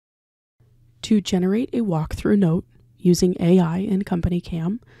To generate a walkthrough note using AI in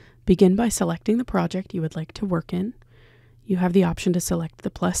CompanyCam, begin by selecting the project you would like to work in. You have the option to select the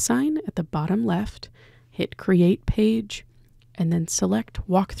plus sign at the bottom left, hit Create Page, and then select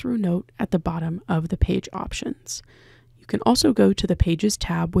Walkthrough Note at the bottom of the page options. You can also go to the Pages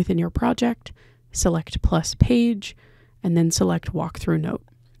tab within your project, select Plus Page, and then select Walkthrough Note.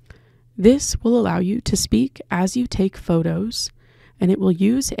 This will allow you to speak as you take photos, and it will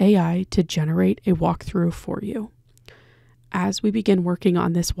use AI to generate a walkthrough for you. As we begin working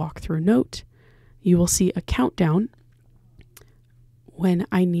on this walkthrough note, you will see a countdown when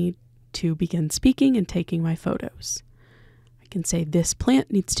I need to begin speaking and taking my photos. I can say this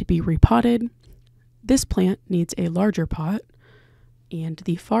plant needs to be repotted, this plant needs a larger pot, and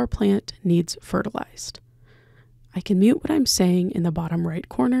the far plant needs fertilized. I can mute what I'm saying in the bottom right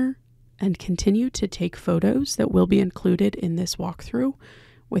corner and continue to take photos that will be included in this walkthrough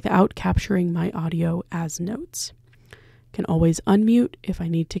without capturing my audio as notes. Can always unmute if I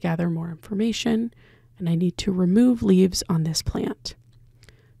need to gather more information and I need to remove leaves on this plant.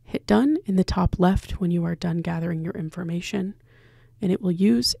 Hit done in the top left when you are done gathering your information, and it will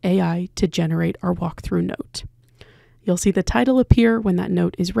use AI to generate our walkthrough note. You'll see the title appear when that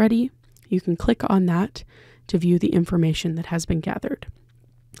note is ready. You can click on that to view the information that has been gathered.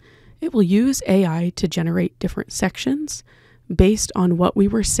 It will use AI to generate different sections based on what we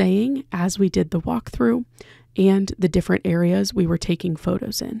were saying as we did the walkthrough and the different areas we were taking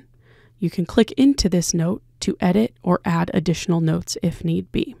photos in. You can click into this note to edit or add additional notes if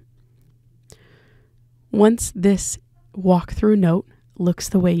need be. Once this walkthrough note looks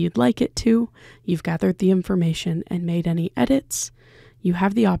the way you'd like it to, you've gathered the information and made any edits, you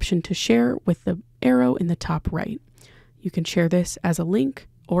have the option to share with the arrow in the top right. You can share this as a link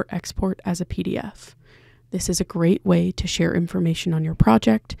or export as a PDF. This is a great way to share information on your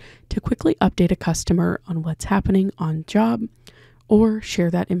project, to quickly update a customer on what's happening on job, or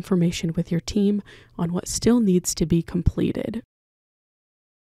share that information with your team on what still needs to be completed